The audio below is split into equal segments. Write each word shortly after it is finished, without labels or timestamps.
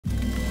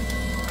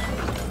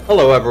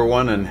Hello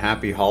everyone and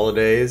happy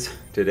holidays.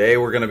 Today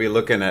we're going to be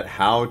looking at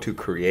how to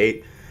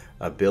create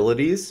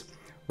abilities.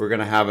 We're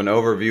going to have an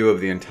overview of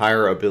the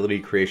entire ability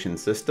creation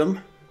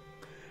system.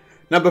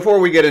 Now before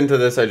we get into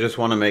this, I just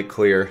want to make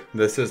clear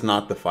this is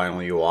not the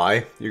final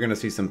UI. You're going to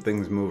see some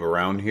things move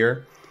around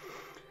here.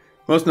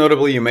 Most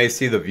notably, you may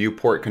see the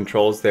viewport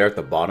controls there at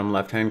the bottom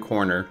left hand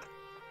corner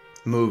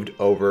moved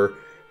over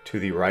to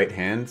the right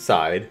hand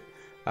side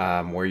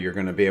where you're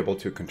going to be able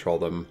to control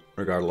them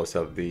regardless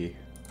of the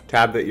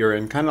tab that you're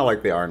in, kind of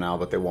like they are now,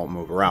 but they won't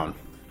move around.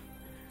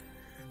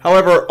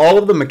 However, all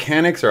of the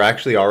mechanics are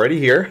actually already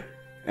here,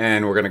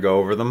 and we're going to go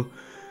over them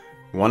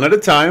one at a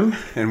time,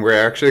 and we're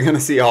actually going to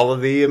see all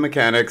of the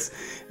mechanics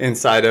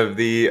inside of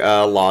the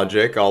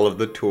logic, all of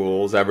the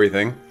tools,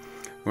 everything.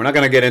 We're not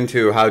going to get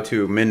into how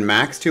to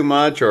min-max too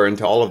much or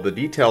into all of the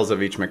details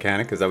of each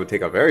mechanic, because that would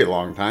take a very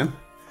long time.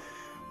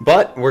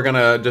 But we're going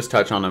to just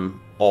touch on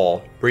them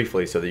all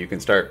briefly so that you can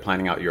start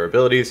planning out your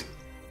abilities.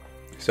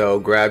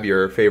 So grab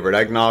your favorite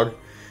eggnog,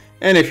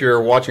 and if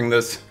you're watching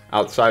this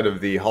outside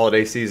of the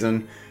holiday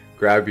season,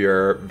 grab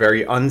your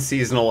very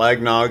unseasonal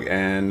eggnog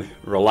and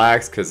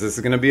relax, because this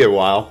is going to be a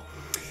while.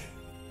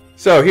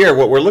 So here,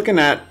 what we're looking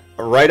at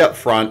right up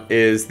front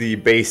is the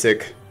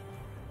basic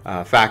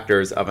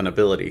factors of an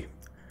ability.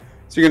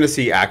 So you're going to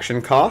see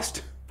action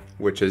cost,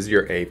 which is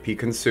your AP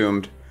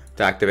consumed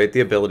to activate the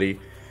ability.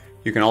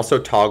 You can also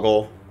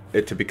toggle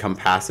it to become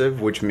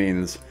passive, which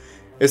means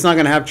it's not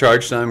going to have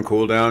charge time,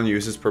 cooldown,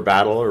 uses per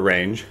battle, or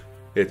range.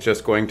 It's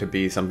just going to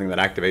be something that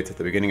activates at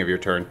the beginning of your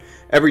turn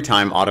every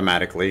time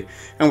automatically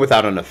and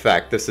without an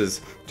effect. This is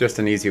just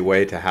an easy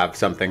way to have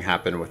something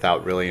happen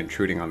without really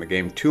intruding on the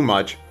game too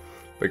much,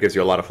 but it gives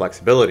you a lot of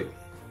flexibility.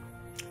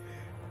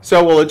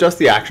 So we'll adjust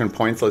the action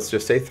points, let's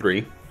just say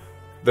 3.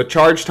 The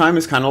charge time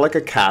is kind of like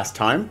a cast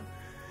time,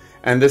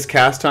 and this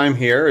cast time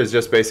here is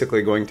just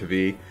basically going to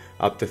be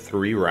up to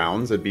 3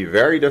 rounds. It'd be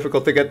very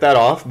difficult to get that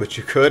off, but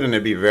you could, and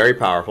it'd be very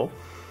powerful.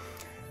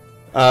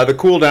 The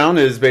cooldown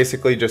is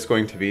basically just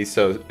going to be,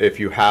 so if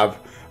you have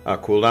a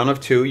cooldown of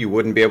 2, you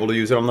wouldn't be able to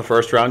use it on the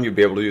first round, you'd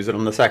be able to use it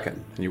on the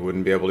second. You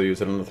wouldn't be able to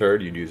use it on the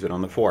third, you'd use it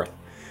on the fourth.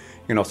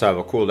 You can also have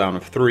a cooldown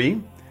of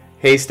 3.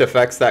 Haste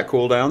affects that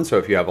cooldown, so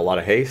if you have a lot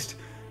of haste,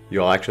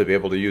 you'll actually be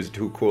able to use a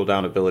 2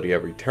 cooldown ability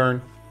every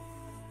turn.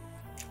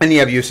 And you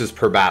have uses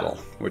per battle,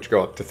 which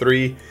go up to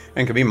 3,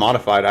 and can be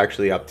modified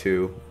actually up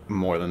to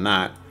more than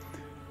that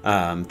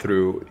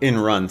through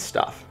in-run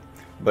stuff.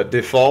 But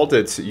default,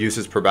 its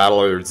uses per battle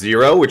are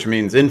 0, which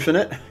means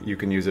infinite. You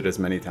can use it as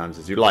many times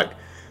as you like.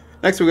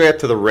 Next we get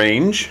to the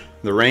range.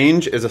 The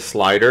range is a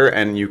slider,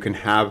 and you can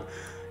have,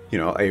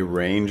 a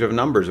range of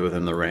numbers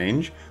within the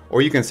range,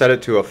 or you can set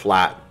it to a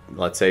flat,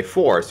 let's say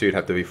 4, so you'd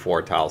have to be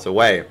 4 tiles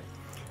away. If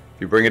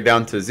you bring it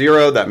down to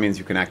 0, that means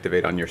you can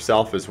activate on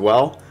yourself as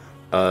well.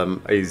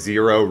 A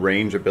 0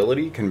 range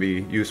ability can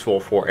be useful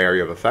for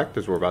area of effect,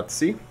 as we're about to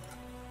see.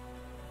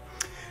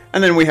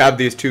 And then we have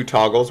these 2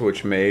 toggles,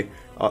 which may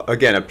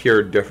again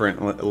appear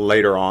different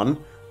later on,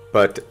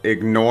 but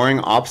ignoring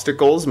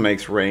obstacles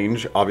makes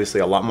range obviously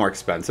a lot more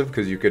expensive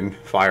because you can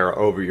fire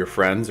over your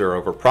friends or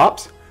over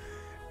props.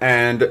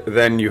 And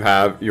then you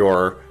have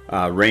your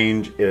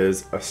range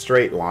is a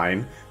straight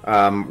line,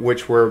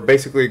 which we're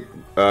basically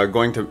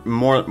going to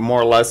more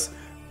or less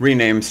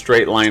rename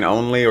straight line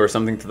only or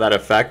something to that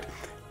effect.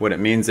 What it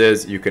means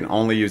is you can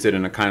only use it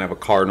in a kind of a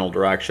cardinal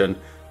direction,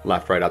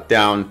 left, right, up,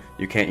 down.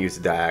 You can't use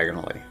it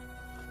diagonally.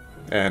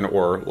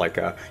 Or like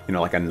a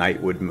like a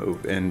knight would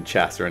move in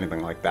chess or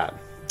anything like that.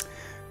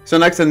 So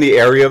next, in the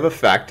area of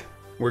effect,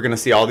 we're going to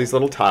see all these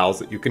little tiles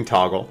that you can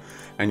toggle,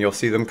 and you'll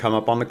see them come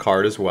up on the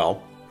card as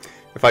well.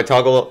 If I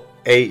toggle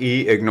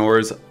AE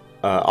ignores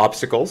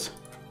obstacles,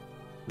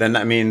 then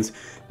that means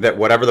that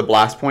whatever the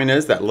blast point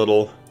is, that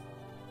little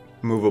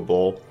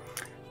movable,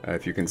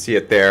 if you can see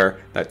it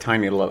there, that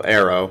tiny little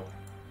arrow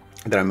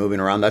that I'm moving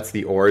around, that's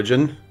the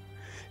origin.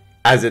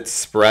 As it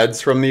spreads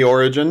from the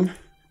origin,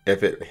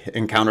 if it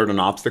encountered an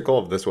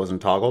obstacle, if this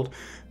wasn't toggled,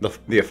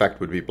 the effect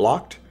would be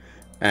blocked.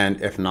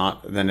 And if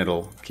not, then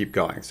it'll keep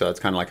going. So it's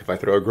kind of like if I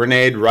throw a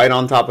grenade right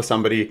on top of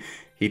somebody,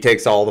 he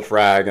takes all the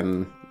frag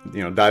and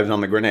dives on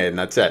the grenade, and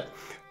that's it.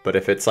 But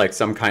if it's like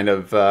some kind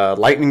of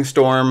lightning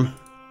storm,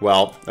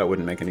 well, that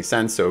wouldn't make any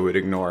sense, so it would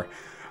ignore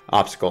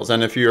obstacles.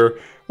 And if you're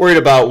worried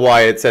about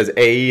why it says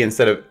AE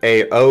instead of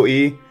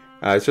AOE,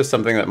 it's just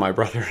something that my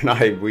brother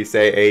and we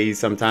say AE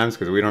sometimes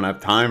because we don't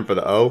have time for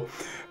the O.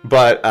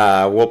 But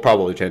we'll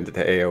probably change it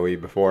to AOE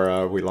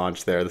before we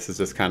launch there. This is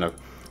just kind of,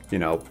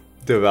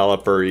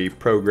 developer-y,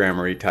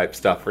 programmer-y type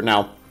stuff for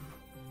now.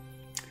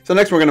 So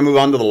next we're going to move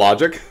on to the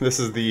logic. This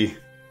is the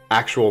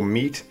actual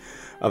meat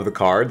of the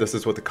card. This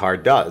is what the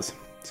card does.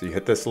 So you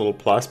hit this little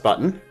plus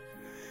button,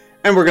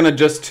 and we're going to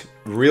just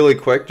really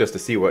quick, just to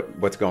see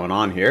what's going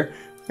on here,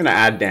 I'm going to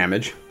add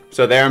damage.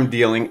 So there I'm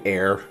dealing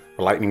air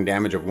or lightning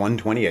damage of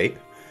 128.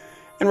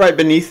 And right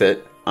beneath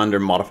it, under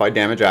modified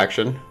damage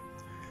action,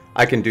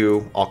 I can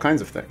do all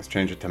kinds of things.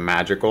 Change it to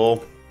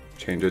magical,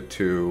 change it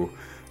to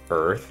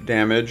earth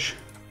damage.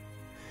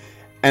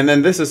 And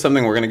then this is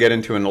something we're going to get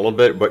into in a little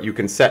bit, but you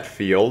can set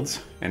fields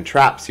and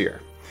traps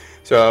here.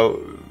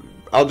 So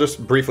I'll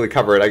just briefly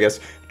cover it. I guess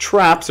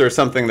traps are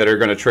something that are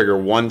going to trigger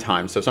one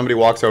time. So if somebody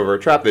walks over a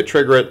trap, they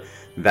trigger it,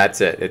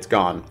 that's it, it's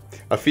gone.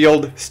 A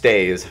field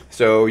stays,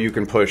 so you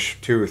can push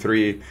 2,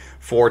 3,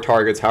 4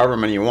 targets, however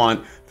many you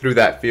want, through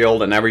that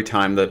field, and every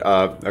time that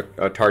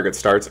a target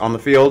starts on the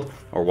field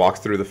or walks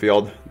through the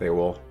field, they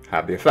will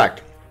have the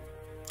effect.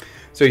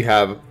 So you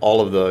have all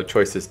of the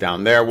choices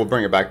down there. We'll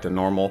bring it back to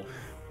normal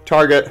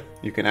target.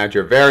 You can add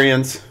your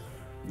variance.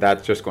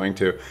 That's just going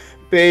to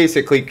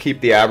basically keep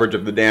the average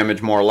of the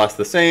damage more or less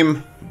the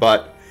same,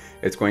 but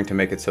it's going to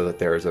make it so that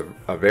there is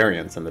a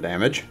variance in the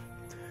damage.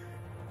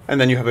 And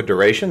then you have a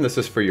duration. This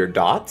is for your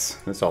dots.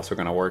 It's also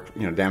going to work,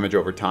 damage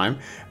over time.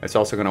 It's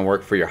also going to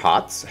work for your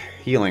hots,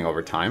 healing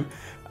over time.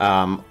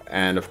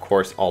 And of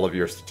course, all of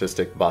your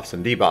statistic buffs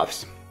and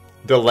debuffs.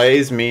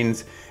 Delays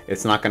means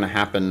it's not going to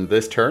happen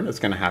this turn. It's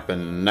going to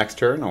happen next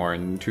turn or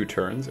in 2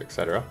 turns,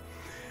 etc.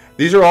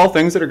 These are all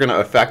things that are going to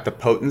affect the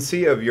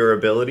potency of your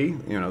ability.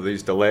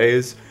 These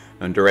delays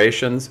and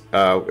durations.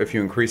 If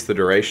you increase the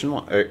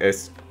duration,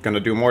 it's going to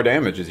do more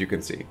damage, as you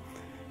can see.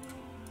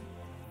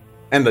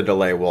 And the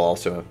delay will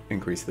also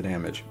increase the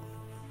damage.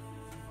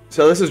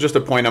 So this is just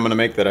a point I'm going to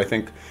make that I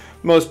think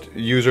most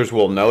users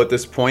will know at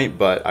this point,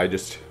 but I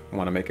just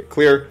want to make it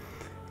clear.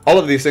 All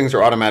of these things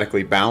are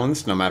automatically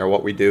balanced no matter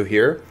what we do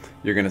here.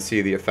 You're going to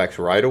see the effects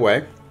right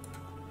away.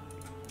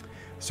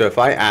 So if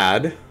I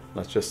add,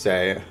 let's just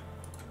say,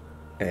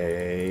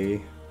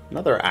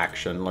 another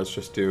action, let's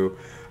just do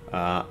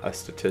a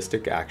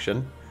statistic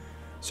action.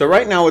 So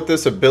right now what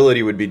this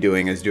ability would be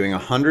doing is doing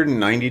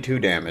 192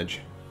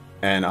 damage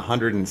and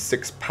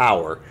 106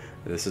 power.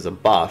 This is a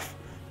buff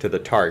to the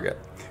target.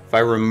 If I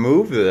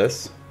remove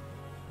this,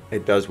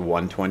 it does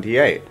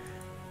 128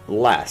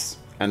 less.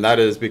 And that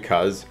is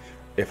because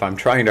if I'm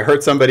trying to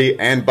hurt somebody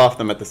and buff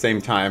them at the same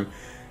time,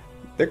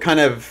 they're kind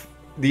of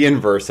the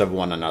inverse of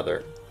one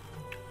another.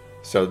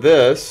 So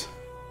this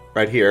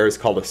right here is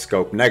called a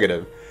scope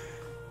negative.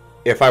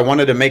 If I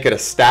wanted to make it a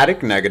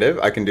static negative,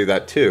 I can do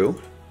that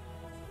too.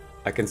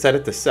 I can set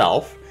it to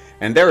self,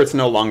 and there it's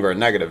no longer a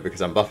negative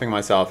because I'm buffing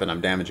myself and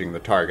I'm damaging the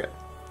target.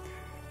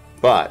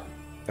 But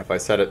if I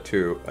set it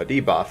to a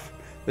debuff,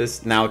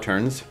 this now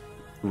turns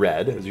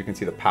red. As you can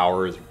see, the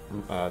power is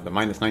the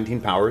minus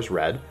 19 power is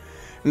red,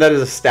 and that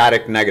is a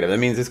static negative. That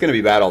means it's going to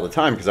be bad all the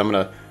time because I'm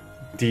going to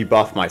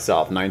debuff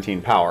myself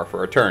 19 power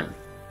for a turn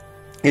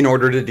in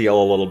order to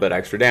deal a little bit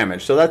extra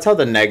damage. So that's how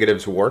the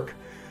negatives work.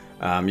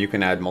 You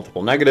can add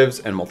multiple negatives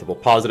and multiple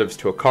positives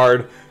to a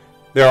card.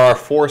 There are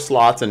 4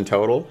 slots in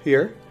total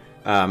here,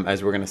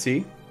 as we're going to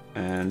see.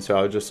 And so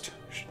I'll just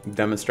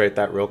demonstrate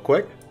that real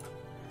quick.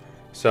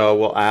 So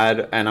we'll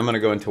add, and I'm going to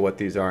go into what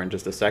these are in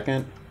just a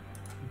second,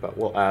 but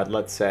we'll add,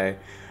 let's say,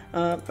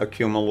 a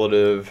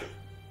cumulative,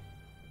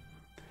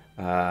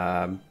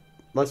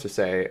 let's just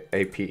say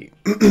AP.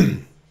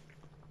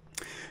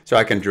 So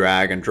I can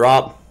drag and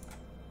drop.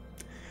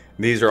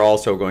 These are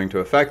also going to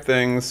affect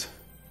things.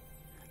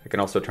 I can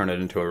also turn it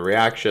into a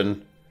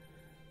reaction.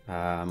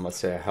 Let's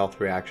say a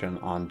health reaction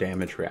on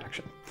damage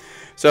reaction.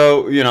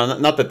 So,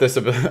 not that this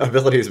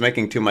ability is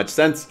making too much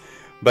sense,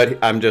 but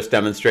I'm just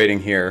demonstrating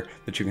here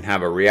that you can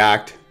have a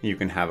react, you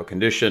can have a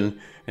condition,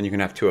 and you can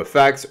have 2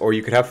 effects, or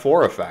you could have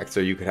 4 effects. So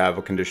you could have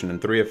a condition and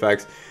 3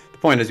 effects. The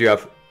point is you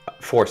have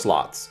 4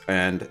 slots,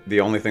 and the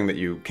only thing that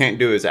you can't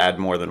do is add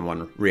more than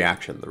 1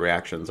 reaction. The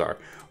reactions are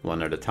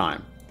 1 at a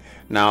time.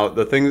 Now,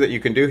 the thing that you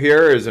can do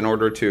here is, in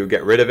order to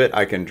get rid of it,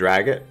 I can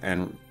drag it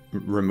and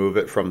remove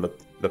it from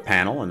the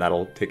panel, and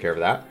that'll take care of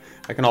that.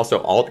 I can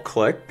also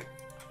alt-click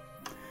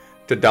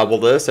to double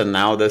this, and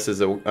now this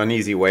is an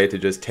easy way to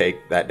just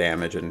take that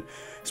damage and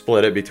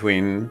split it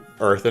between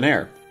earth and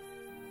air.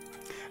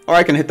 Or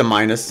I can hit the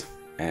minus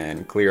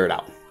and clear it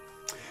out.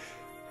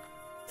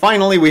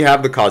 Finally, we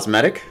have the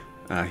cosmetic.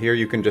 Here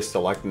you can just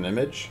select an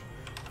image.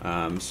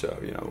 So,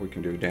 we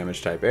can do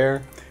damage type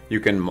air. You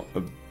can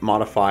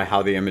modify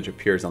how the image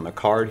appears on the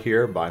card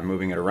here by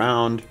moving it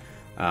around.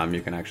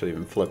 You can actually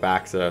even flip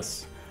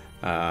axis,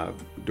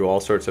 do all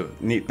sorts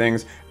of neat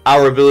things.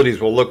 Our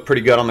abilities will look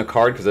pretty good on the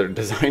card because they're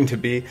designed to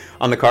be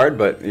on the card,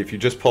 but if you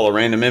just pull a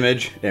random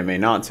image, it may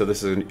not. So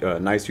this is a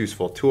nice,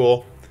 useful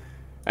tool.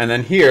 And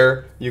then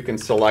here, you can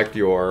select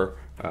your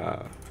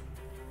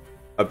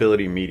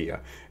ability media.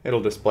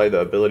 It'll display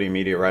the ability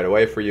media right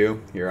away for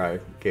you. Here I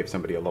gave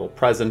somebody a little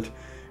present,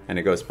 and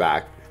it goes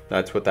back.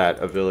 That's what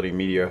that ability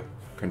media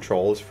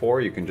control is for.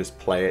 You can just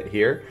play it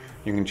here.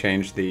 You can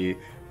change the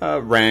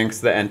ranks,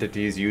 the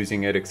entities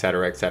using it,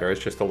 etc., etc.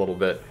 It's just a little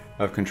bit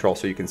of control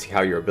so you can see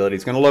how your ability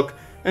is going to look.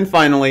 And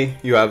finally,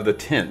 you have the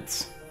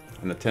tints.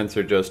 And the tints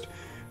are just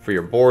for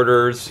your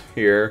borders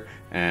here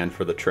and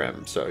for the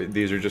trim. So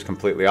these are just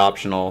completely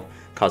optional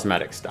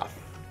cosmetic stuff.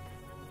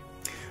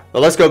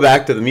 But let's go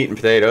back to the meat and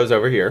potatoes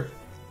over here.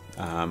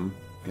 And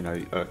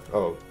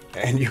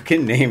you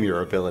can name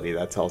your ability.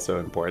 That's also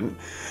important.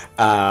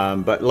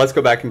 But let's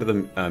go back into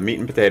the meat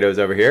and potatoes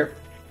over here.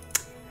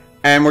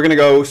 And we're going to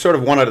go sort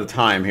of one at a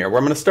time here. I'm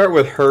going to start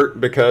with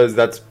hurt because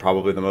that's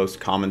probably the most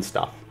common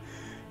stuff.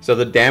 So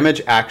the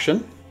damage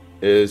action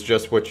is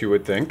just what you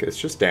would think. It's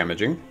just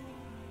damaging.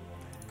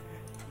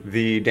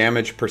 The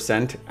damage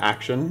percent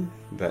action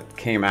that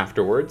came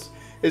afterwards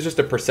is just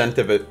a percent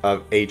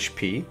of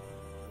HP.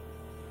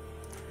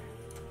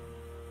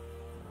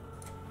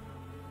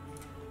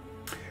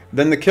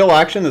 Then the kill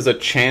action is a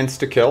chance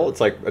to kill. It's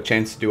like a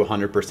chance to do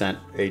 100%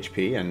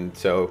 HP, and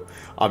so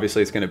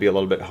obviously it's going to be a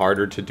little bit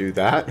harder to do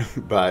that,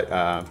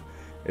 but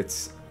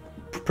it's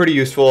pretty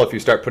useful. If you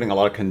start putting a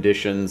lot of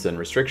conditions and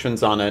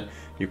restrictions on it,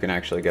 you can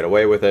actually get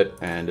away with it,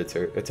 and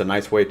it's a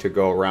nice way to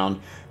go around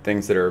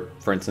things that are,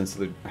 for instance,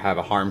 that have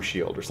a harm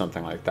shield or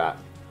something like that.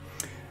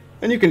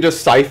 And you can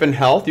just siphon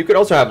health. You could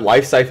also have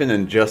life siphon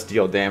and just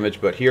deal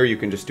damage, but here you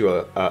can just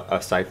do a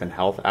siphon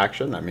health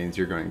action. That means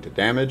you're going to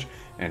damage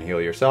and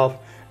heal yourself.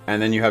 And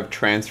then you have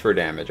transfer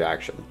damage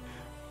action.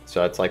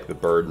 So that's like the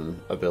burden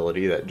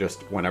ability that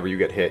just whenever you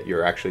get hit,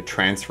 you're actually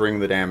transferring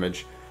the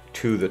damage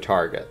to the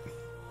target.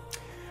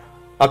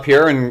 Up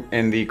here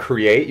in the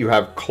create, you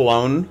have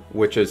clone,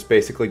 which is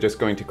basically just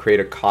going to create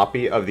a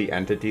copy of the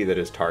entity that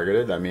is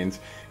targeted. That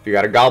means if you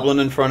got a goblin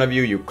in front of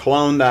you, you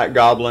clone that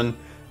goblin,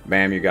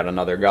 bam, you got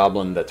another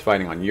goblin that's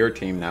fighting on your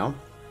team now.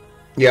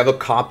 You have a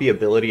copy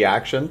ability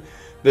action.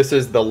 This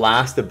is the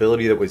last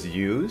ability that was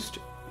used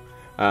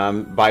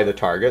by the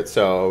target.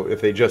 So if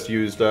they just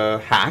used a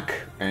hack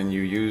and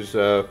you use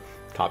a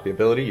copy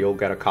ability, you'll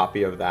get a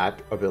copy of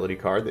that ability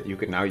card that you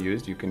can now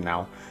use. You can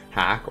now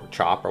hack or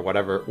chop or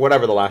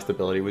whatever the last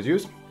ability was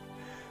used.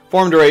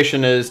 Form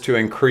duration is to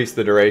increase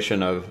the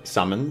duration of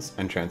summons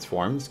and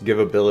transforms. Give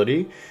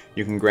ability,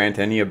 you can grant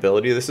any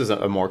ability. This is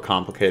a more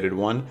complicated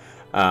one,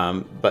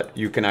 but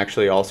you can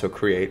actually also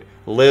create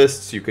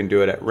lists. You can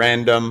do it at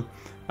random.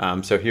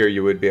 So here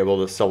you would be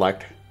able to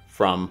select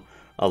from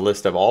a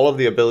list of all of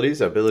the abilities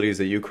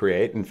that you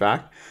create, in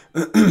fact.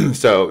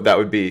 So that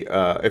would be,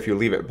 if you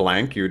leave it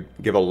blank, you'd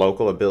give a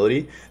local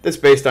ability that's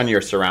based on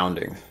your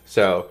surroundings.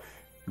 So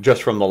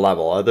just from the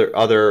level,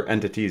 other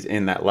entities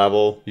in that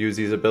level use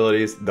these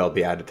abilities, they'll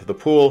be added to the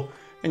pool,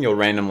 and you'll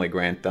randomly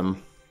grant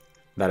them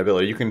that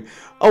ability. You can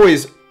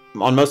always,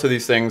 on most of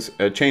these things,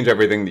 change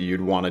everything that you'd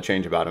want to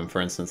change about them.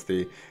 For instance,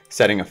 the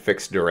setting a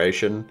fixed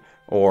duration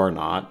or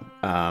not.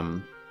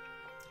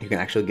 You can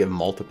actually give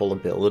multiple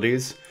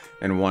abilities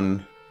in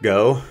one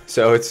go,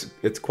 so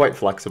it's quite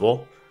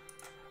flexible.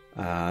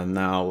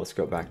 Now let's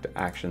go back to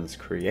actions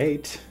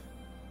create.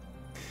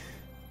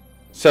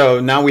 So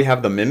now we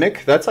have the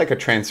mimic. That's like a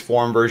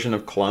transform version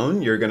of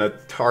clone. You're gonna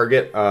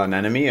target an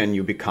enemy and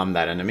you become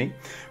that enemy.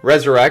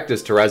 Resurrect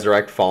is to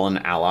resurrect fallen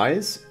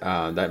allies.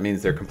 That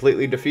means they're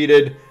completely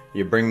defeated.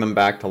 You bring them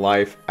back to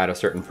life at a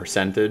certain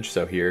percentage.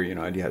 So here, you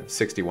have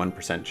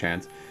 61%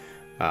 chance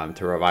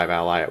to revive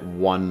ally at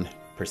 1%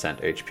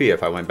 HP.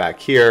 If I went back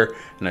here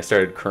and I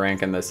started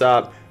cranking this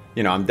up,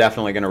 I'm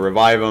definitely going to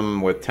revive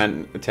them with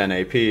 10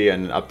 AP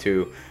and up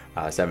to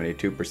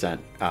 72%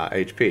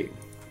 HP.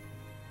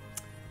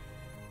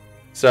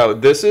 So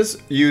this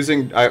is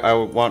using, I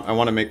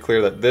want to make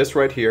clear that this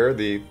right here,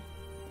 the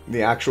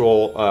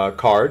actual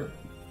card,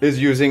 is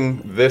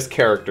using this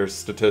character's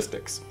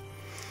statistics.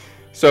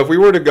 So if we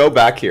were to go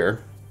back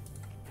here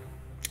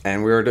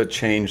and we were to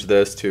change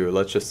this to,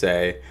 let's just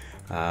say,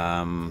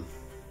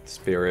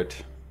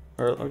 spirit,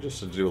 or just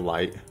to do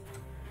light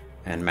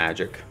and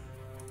magic.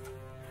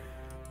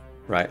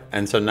 Right,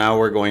 and so now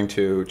we're going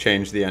to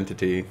change the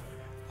entity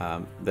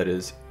that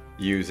is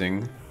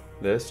using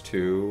this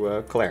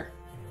to Claire.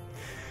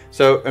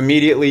 So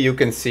immediately you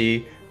can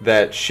see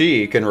that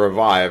she can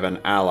revive an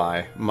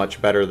ally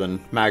much better than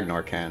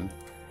Magnor can.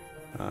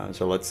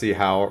 So let's see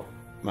how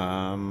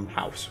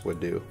House would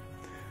do.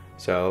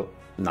 So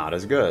not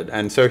as good.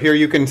 And so here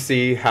you can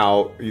see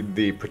how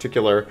the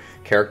particular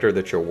character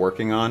that you're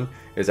working on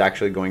is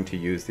actually going to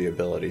use the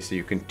ability. So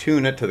you can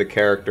tune it to the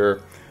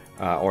character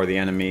or the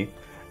enemy.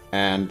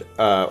 And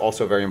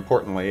also very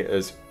importantly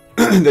is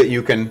that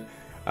you can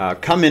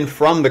come in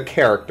from the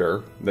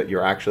character that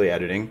you're actually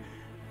editing,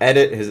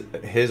 edit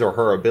his or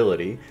her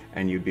ability,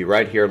 and you'd be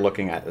right here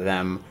looking at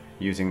them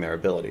using their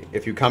ability.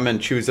 If you come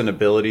and choose an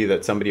ability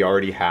that somebody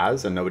already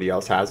has and nobody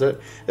else has it,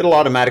 it'll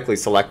automatically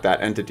select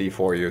that entity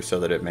for you so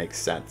that it makes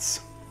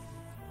sense.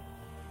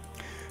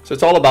 So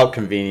it's all about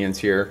convenience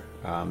here.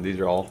 These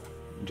are all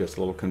just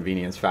little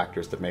convenience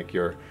factors that make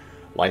your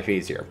life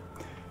easier.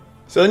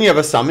 So then you have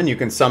a summon. You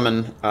can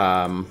summon,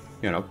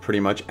 pretty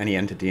much any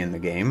entity in the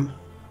game.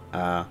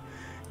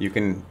 You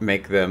can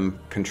make them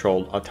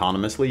controlled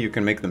autonomously. You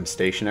can make them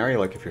stationary,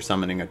 like if you're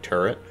summoning a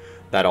turret.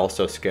 That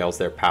also scales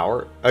their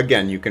power.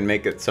 Again, you can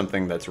make it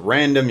something that's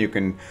random. You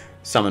can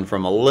summon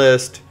from a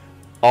list.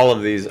 All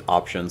of these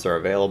options are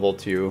available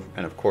to you.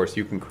 And of course,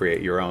 you can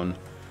create your own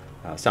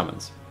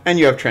summons. And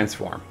you have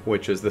transform,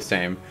 which is the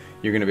same.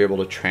 You're going to be able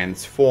to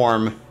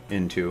transform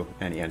into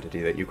any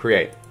entity that you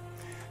create.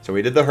 So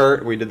we did the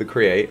hurt, we did the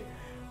create.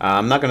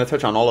 I'm not going to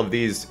touch on all of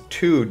these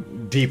too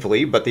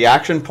deeply, but the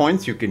action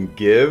points you can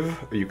give,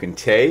 you can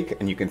take,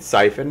 and you can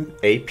siphon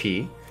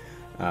AP,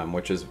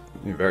 which is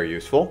very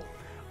useful.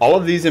 All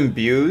of these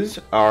imbues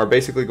are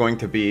basically going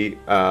to be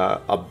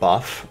a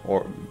buff,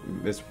 or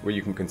is where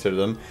you can consider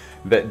them,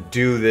 that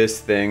do this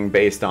thing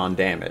based on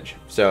damage.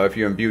 So if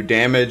you imbue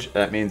damage,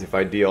 that means if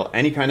I deal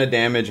any kind of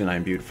damage and I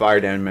imbued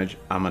fire damage,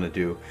 I'm going to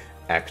do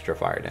extra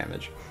fire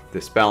damage.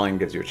 Dispelling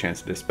gives you a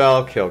chance to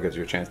dispel, kill gives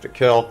you a chance to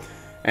kill,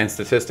 and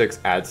statistics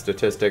add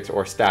statistics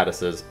or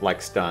statuses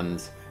like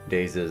stuns,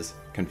 dazes,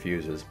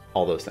 confuses,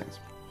 all those things.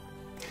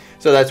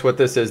 So that's what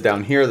this is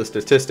down here. The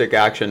statistic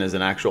action is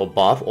an actual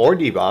buff or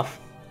debuff.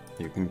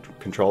 You can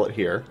control it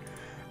here.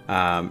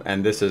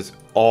 And this is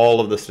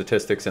all of the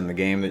statistics in the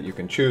game that you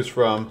can choose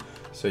from.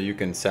 So you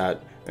can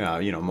set,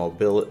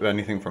 mobility,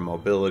 anything from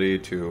mobility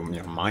to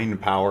mind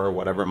power,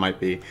 whatever it might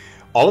be.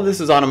 All of this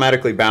is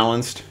automatically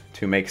balanced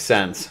to make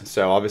sense.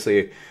 So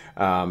obviously,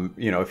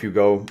 if you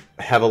go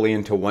heavily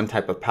into one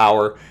type of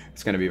power,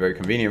 it's going to be very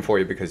convenient for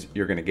you because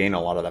you're going to gain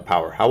a lot of that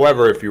power.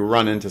 However, if you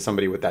run into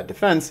somebody with that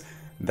defense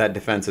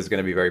is going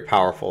to be very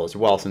powerful as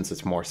well since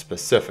it's more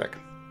specific.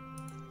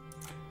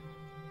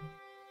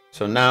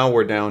 So now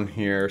we're down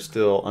here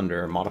still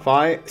under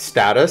modify.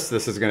 Status,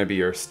 this is going to be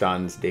your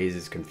stuns,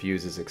 dazes,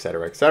 confuses,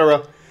 etc.,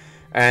 etc.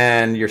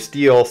 And your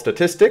steal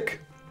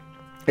statistic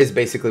is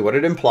basically what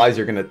it implies.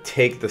 You're going to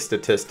take the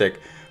statistic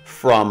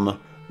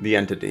from the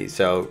entity.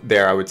 So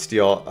there I would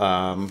steal,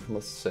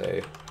 let's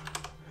say,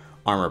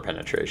 armor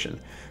penetration.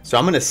 So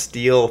I'm going to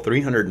steal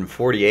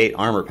 348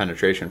 armor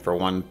penetration for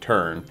one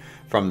turn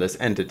from this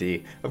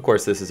entity. Of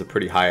course, this is a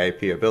pretty high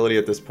AP ability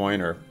at this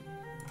point, or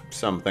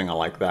something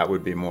like that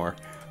would be more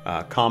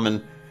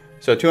common.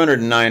 So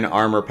 209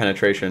 armor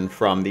penetration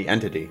from the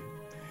entity.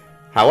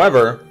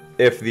 However,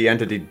 if the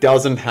entity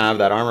doesn't have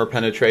that armor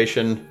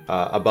penetration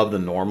above the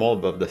normal,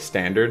 above the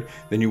standard,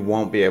 then you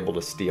won't be able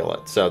to steal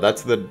it. So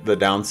that's the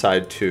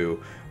downside to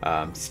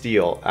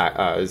steal,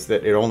 is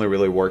that it only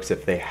really works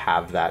if they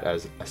have that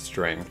as a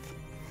strength.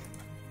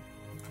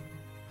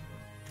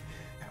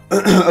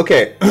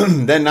 Okay,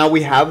 then now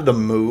we have the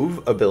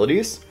move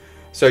abilities.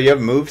 So you have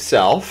move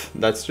self,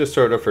 that's just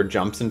sort of for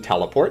jumps and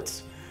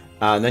teleports.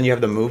 And then you have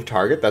the move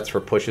target, that's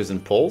for pushes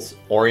and pulls.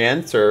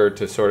 Orients are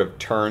to sort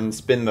of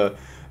spin the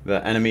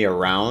enemy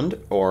around,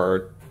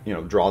 or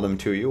draw them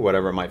to you,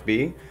 whatever it might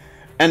be.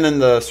 And then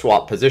the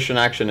swap position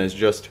action is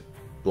just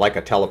like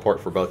a teleport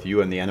for both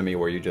you and the enemy,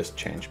 where you just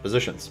change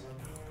positions.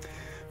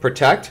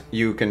 Protect,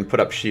 you can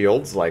put up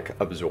shields like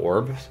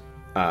absorb.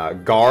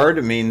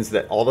 Guard means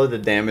that all of the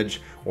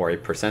damage, or a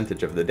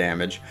percentage of the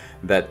damage,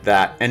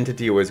 that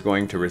entity was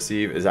going to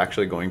receive is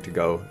actually going to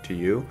go to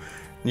you.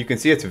 You can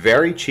see it's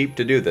very cheap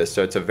to do this,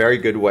 so it's a very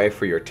good way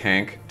for your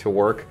tank to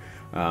work.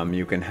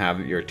 You can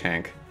have your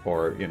tank,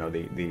 or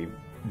the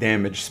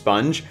damage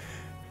sponge,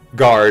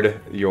 guard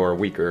your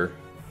weaker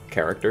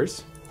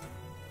characters.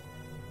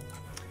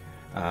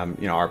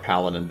 Our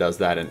paladin does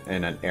that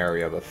in an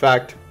area of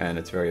effect, and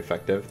it's very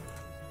effective.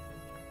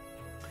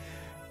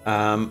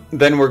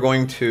 Then we're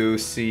going to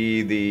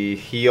see the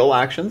heal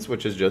actions,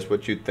 which is just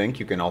what you'd think.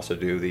 You can also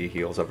do the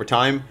heals over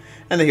time,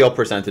 and the heal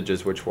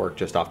percentages, which work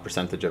just off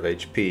percentage of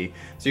HP.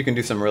 So you can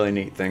do some really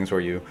neat things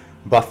where you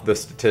buff the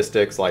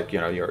statistics, like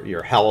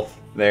your health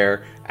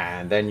there,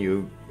 and then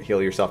you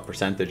heal yourself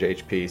percentage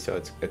HP.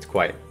 So it's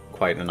quite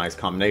a nice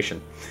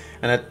combination.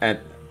 And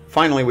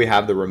finally, we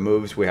have the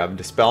removes. We have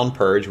dispel and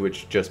purge,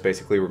 which just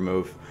basically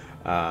remove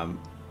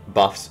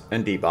buffs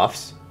and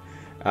debuffs.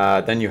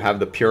 Then you have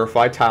the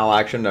Purify tile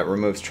action that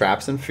removes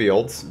traps and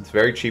fields. It's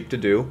very cheap to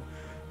do,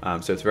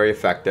 so it's very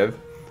effective.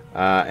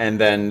 And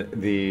then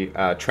the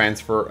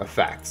Transfer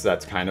effects.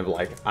 That's kind of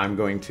like, I'm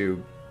going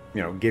to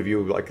give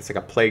you, like, it's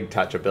like a Plague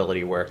Touch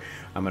ability where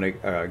I'm going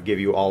to give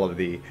you all of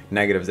the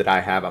negatives that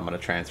I have. I'm going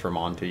to transfer them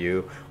onto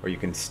you, or you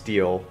can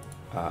steal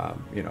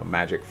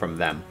magic from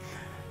them.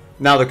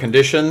 Now the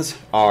conditions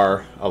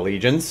are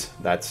allegiance.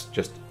 That's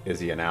just, is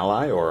he an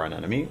ally or an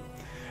enemy?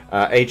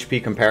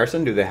 HP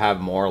comparison, do they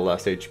have more or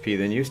less HP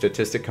than you?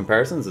 Statistic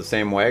comparisons, the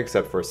same way,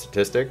 except for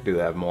statistic, do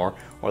they have more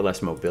or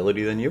less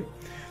mobility than you?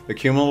 The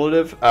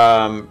cumulative,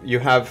 you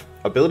have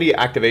ability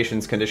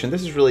activations condition.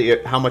 This is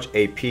really how much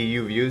AP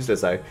you've used,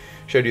 as I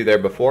showed you there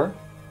before.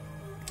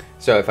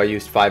 So if I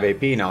used 5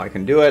 AP, now I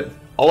can do it.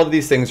 All of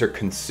these things are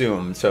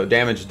consumed, so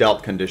damage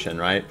dealt condition,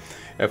 right?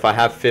 If I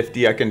have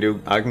 50, I can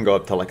go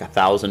up to like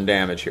 1,000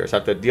 damage here. So I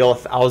have to deal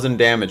 1,000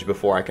 damage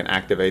before I can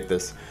activate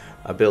this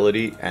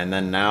ability, and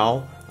then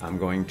now I'm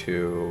going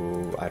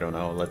to, I don't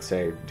know, let's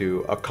say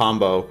do a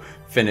combo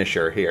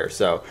finisher here.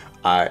 So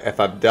if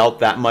I've dealt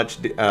that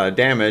much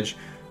damage,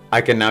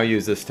 I can now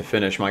use this to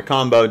finish my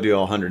combo, deal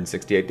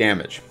 168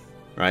 damage,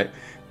 right?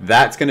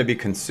 That's going to be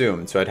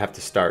consumed, so I'd have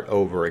to start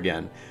over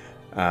again.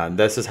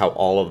 This is how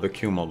all of the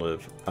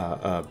cumulative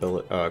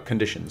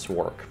conditions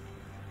work.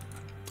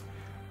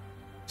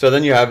 So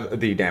then you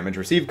have the damage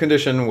received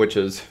condition, which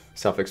is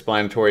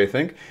self-explanatory, I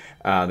think.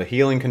 The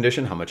healing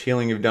condition, how much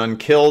healing you've done.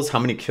 Kills, how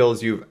many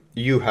kills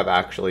you have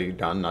actually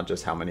done, not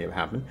just how many have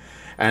happened.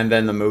 And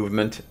then the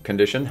movement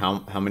condition,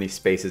 how many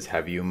spaces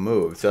have you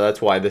moved. So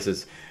that's why this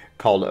is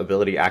called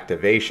ability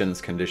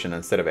activations condition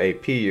instead of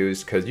AP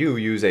used, because you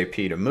use AP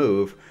to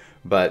move,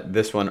 but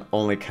this one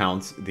only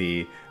counts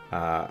the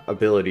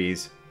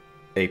abilities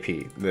AP,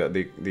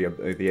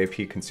 the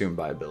AP consumed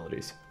by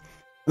abilities.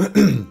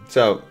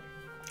 So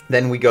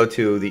then we go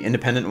to the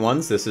independent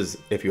ones. This is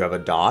if you have a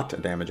dot, a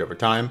damage over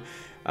time.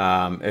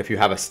 If you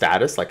have a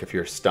status, like if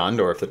you're stunned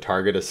or if the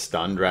target is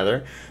stunned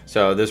rather.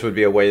 So this would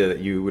be a way that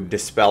you would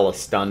dispel a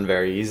stun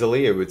very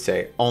easily. It would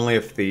say only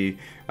if the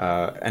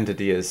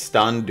entity is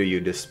stunned do you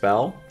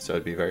dispel. So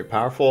it'd be very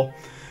powerful.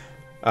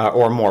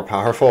 Or more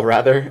powerful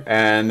rather.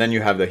 And then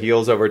you have the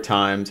heals over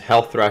times,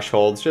 health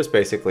thresholds, just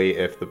basically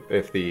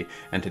if the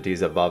entity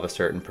is above a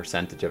certain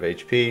percentage of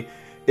HP.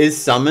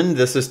 Is summoned,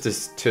 this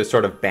is to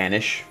sort of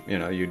banish, you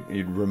know,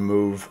 you'd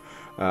remove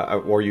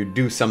or you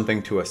do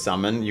something to a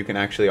summon. You can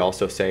actually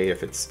also say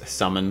if it's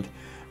summoned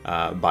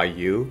by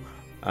you.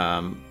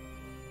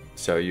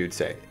 So you'd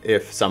say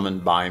if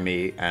summoned by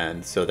me,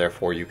 and so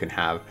therefore you can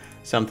have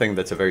something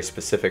that's a very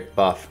specific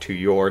buff to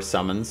your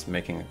summons,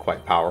 making it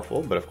quite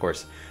powerful, but of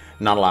course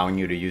not allowing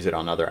you to use it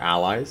on other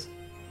allies.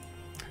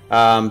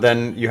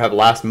 Then you have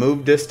last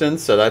move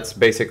distance, so that's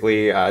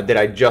basically did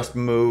I just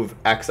move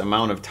X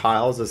amount of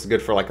tiles? This is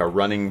good for like a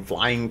running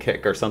flying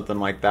kick or something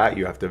like that.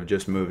 You have to have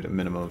just moved a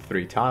minimum of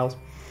 3 tiles.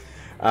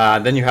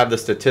 Then you have the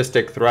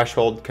statistic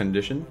threshold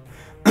condition.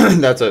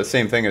 That's the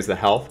same thing as the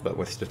health, but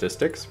with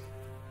statistics.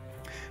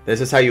 This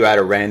is how you add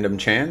a random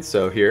chance.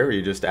 So here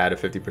you just add a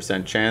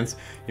 50% chance.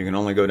 You can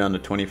only go down to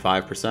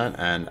 25%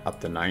 and up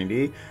to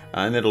 90,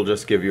 and it'll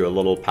just give you a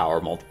little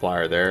power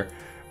multiplier there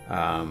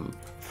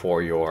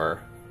for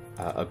your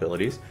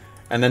abilities.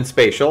 And then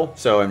spatial,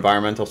 so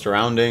environmental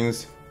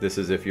surroundings. This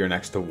is if you're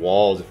next to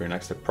walls, if you're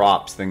next to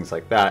props, things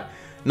like that.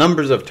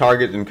 Numbers of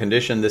target and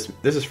condition. This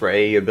is for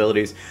AE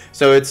abilities.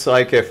 So it's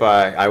like if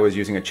I was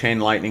using a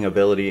chain lightning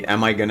ability,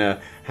 am I gonna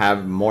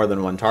have more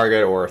than 1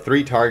 target or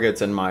 3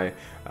 targets in my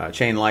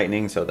chain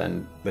lightning? So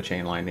then the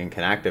chain lightning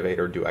can activate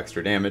or do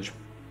extra damage.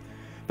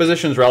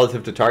 Positions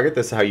relative to target.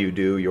 This is how you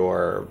do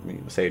your,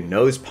 say,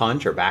 nose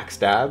punch or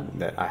backstab.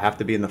 That I have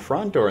to be in the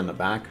front or in the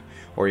back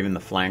or even the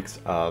flanks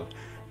of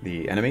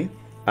the enemy.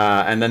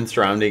 And then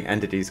surrounding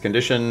entities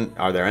condition.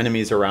 Are there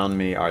enemies around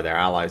me? Are there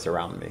allies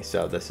around me?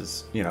 So this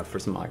is, you know, for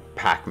some like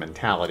pack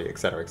mentality,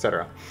 etc.,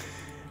 etc.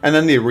 And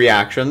then the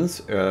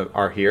reactions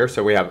are here.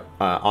 So we have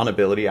on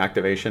ability,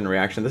 activation,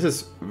 reaction. This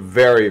is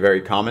very,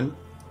 very common.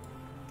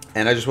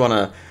 And I just want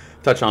to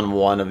touch on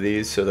one of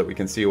these so that we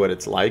can see what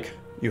it's like.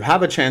 You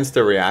have a chance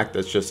to react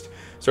that's just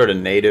sort of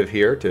native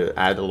here to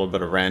add a little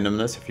bit of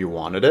randomness if you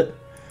wanted it.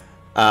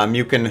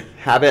 You can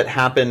have it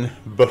happen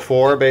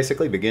before,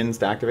 basically, begins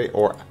to activate,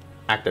 or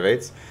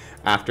activates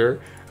after.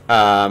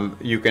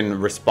 You can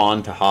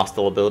respond to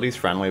hostile abilities,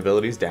 friendly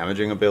abilities,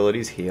 damaging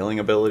abilities, healing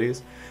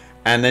abilities.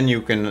 And then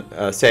you can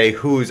say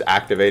who's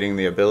activating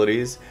the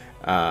abilities,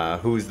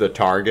 who's the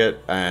target,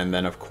 and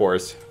then, of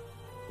course,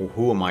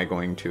 who am I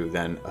going to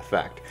then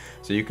affect.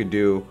 So you could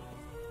do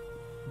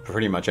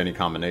pretty much any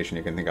combination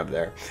you can think of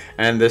there.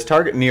 And this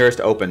target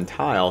nearest open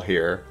tile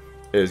here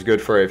is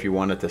good for if you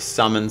wanted to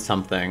summon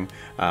something.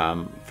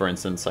 For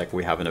instance, like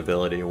we have an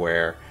ability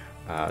where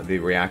the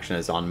reaction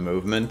is on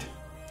movement.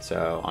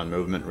 So on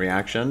movement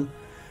reaction,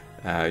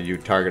 you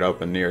target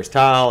open nearest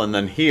tile, and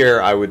then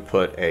here I would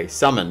put a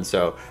summon.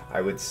 So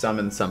I would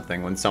summon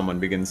something when someone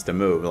begins to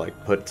move,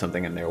 like put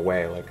something in their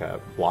way, like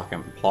block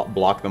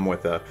them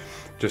with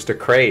just a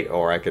crate,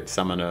 or I could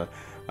summon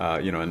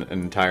an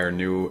entire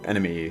new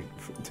enemy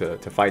to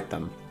fight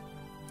them.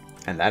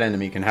 And that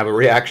enemy can have a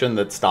reaction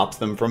that stops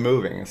them from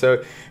moving. So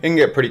it can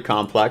get pretty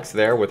complex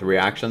there with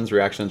reactions.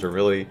 Reactions are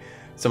really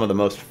some of the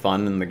most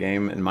fun in the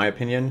game, in my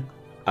opinion.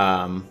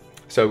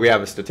 So we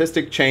have a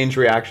statistic change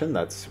reaction.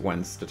 That's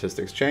when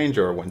statistics change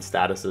or when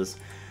statuses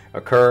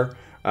occur.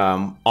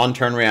 On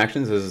turn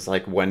reactions is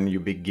like when you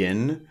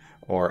begin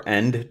or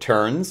end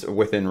turns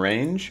within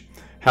range.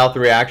 Health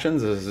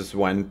reactions, this is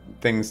when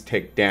things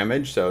take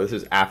damage. So this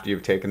is after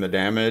you've taken the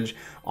damage.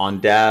 On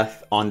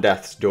death, on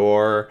death's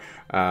door.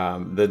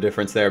 The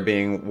difference there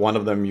being one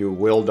of them you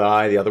will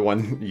die, the other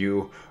one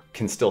you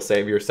can still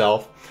save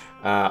yourself.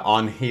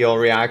 On heal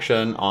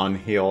reaction, on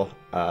heal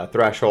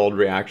threshold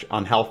reaction,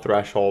 on health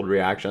threshold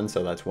reaction.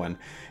 So that's when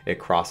it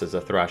crosses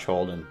a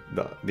threshold, and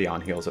the on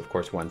heals, of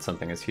course, when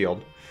something is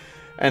healed.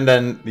 And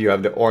then you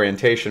have the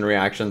orientation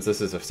reactions.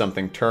 This is if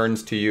something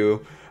turns to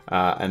you,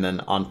 and then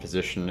on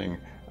positioning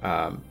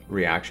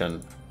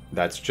reaction.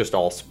 That's just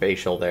all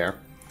spatial there.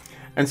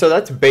 And so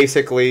that's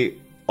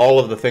basically all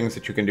of the things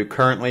that you can do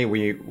currently.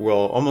 We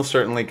will almost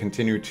certainly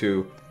continue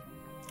to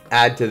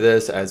add to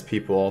this as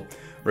people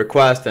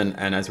request and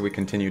as we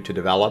continue to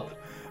develop.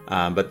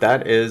 But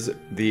that is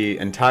the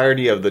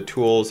entirety of the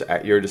tools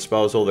at your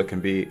disposal that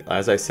can be,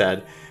 as I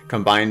said,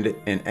 combined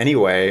in any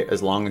way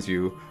as long as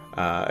you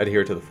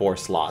adhere to the 4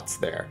 slots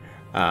there.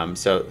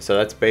 So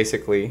that's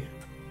basically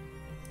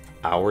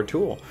our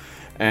tool.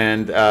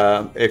 And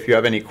if you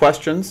have any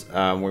questions,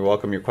 we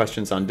welcome your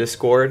questions on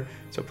Discord.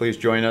 So please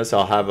join us.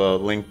 I'll have a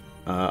link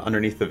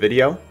underneath the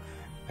video.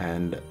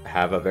 And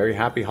have a very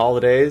happy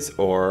holidays,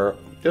 or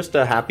just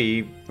a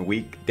happy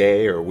week,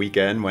 day, or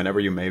weekend, whenever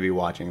you may be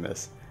watching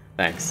this.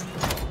 Thanks.